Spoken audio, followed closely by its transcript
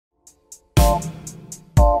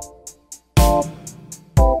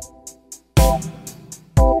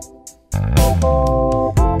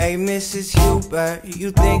expert.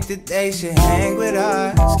 You think that they should hang with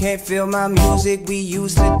us? Can't feel my music, we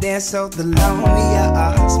used to dance so the lonely.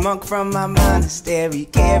 Smunk from my monastery,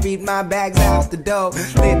 carried my bags out the door.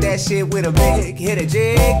 Lit that shit with a big, hit a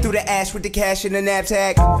jig through the ash with the cash in the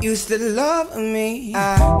knapsack. Used to love me,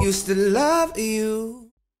 I used to love you.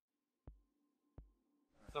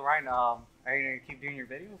 So Ryan, are you gonna keep doing your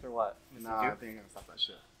videos or what? Nah, I think I'm gonna stop that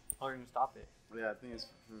shit. Oh, you're gonna stop it? Yeah, I think it's,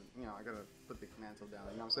 I gotta put the mantle down,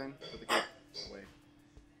 you know what I'm saying? Put the cape away.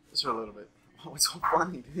 Just for a little bit. Oh, it's so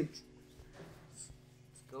funny, dude. Just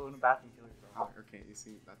go in the bathroom, kill yourself. Oh, okay, you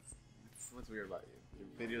see, that's what's weird about you. Your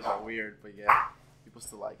videos are weird, but yeah, people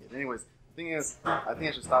still like it. Anyways, the thing is, I think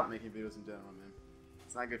I should stop making videos in general, man.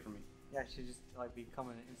 It's not good for me. Yeah, you should just like become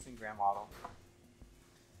an Instagram model.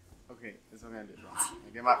 Okay, this is what I'm gonna do, bro. I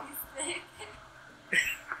get my...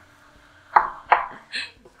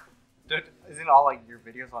 Dude, isn't all like your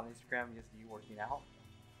videos on Instagram just you working out?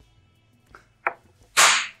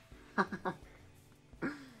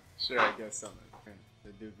 Sure, I guess so. Okay,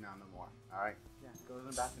 the dude now no more. Alright? Yeah, go to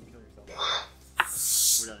the bathroom and kill yourself.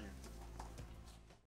 We're done here.